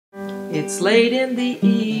It's late in the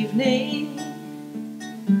evening.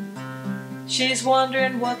 She's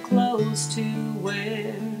wondering what clothes to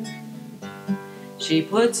wear. She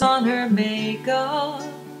puts on her makeup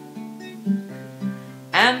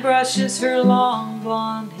and brushes her long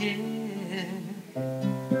blonde hair.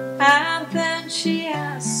 And then she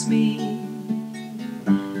asks me,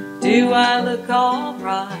 do I look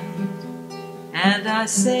alright? And I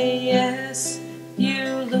say, yes, you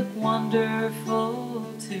look wonderful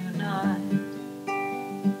tonight.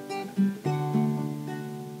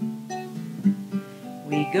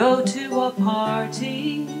 We go to a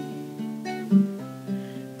party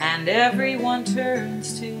and everyone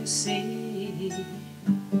turns to see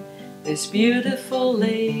this beautiful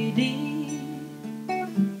lady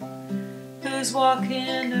who's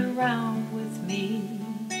walking around with me.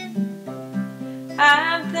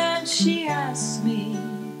 And then she asks me,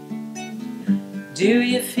 do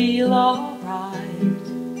you feel alright?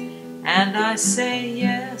 And I say,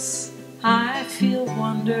 yes, I feel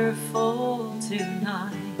wonderful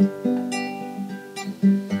tonight.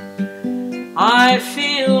 I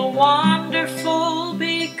feel wonderful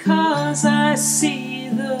because I see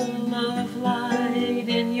the love light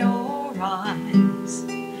in your eyes.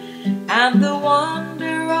 And the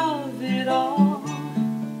wonder of it all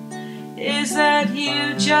is that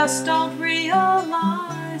you just don't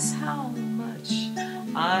realize how much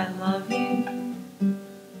I love you.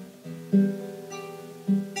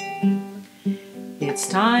 It's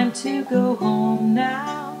time to go home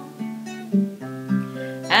now,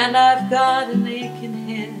 and I've got an aching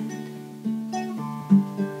head.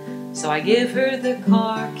 So I give her the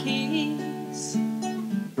car keys,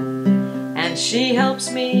 and she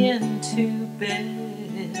helps me into bed.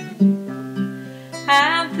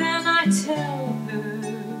 And then I tell her,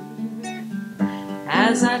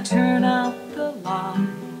 as I turn out the light,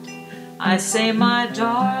 I say, my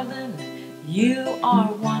darling, you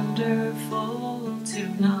are wonderful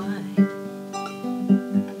tonight.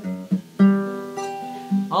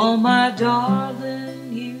 Oh, my darling,